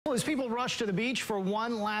Well, as people rush to the beach for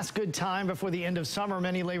one last good time before the end of summer,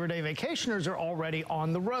 many Labor Day vacationers are already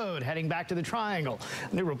on the road, heading back to the Triangle.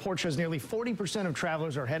 A new report shows nearly 40% of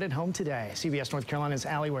travelers are headed home today. CBS North Carolina's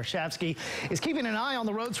Allie Warshawski is keeping an eye on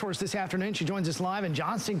the roads for us this afternoon. She joins us live in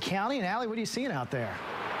Johnston County. And Allie, what are you seeing out there?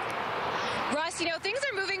 Russ, you know, things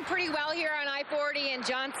are moving pretty well here on I-40 in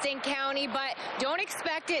Johnston County, but don't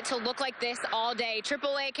expect it to look like this all day.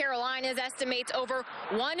 AAA Carolinas estimates over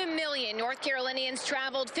 1 million North Carolinians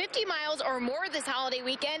traveled 50 miles or more this holiday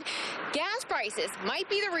weekend. Gas prices might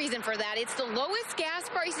be the reason for that. It's the lowest gas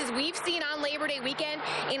prices we've seen on Labor Day weekend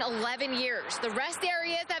in 11 years. The rest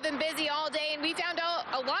areas have been busy all day, and we found out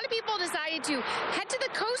a lot of people decided to head to the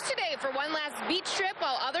coast today for one last beach trip,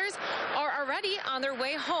 while others are already on their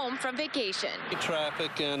way home from vacation.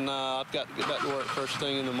 Traffic, and I've got to get back to work first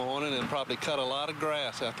thing in the morning and probably cut a lot of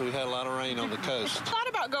grass after we had a lot of rain on the coast. Thought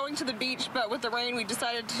about going to the beach, but with the rain we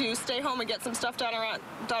decided to stay home and get some stuff done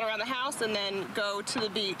around the house and then go to the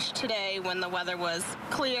beach today when the weather was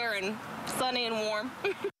clear and sunny and warm.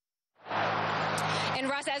 And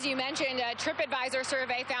Russ, as you mentioned, a TripAdvisor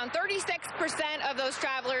survey found 36% of those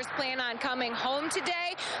travelers plan on coming home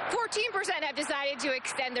today. 14% have decided to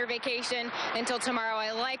extend their vacation until tomorrow.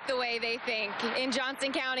 I like the way they think. In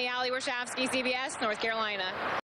Johnston County, Allie Warshawski, CBS, North Carolina.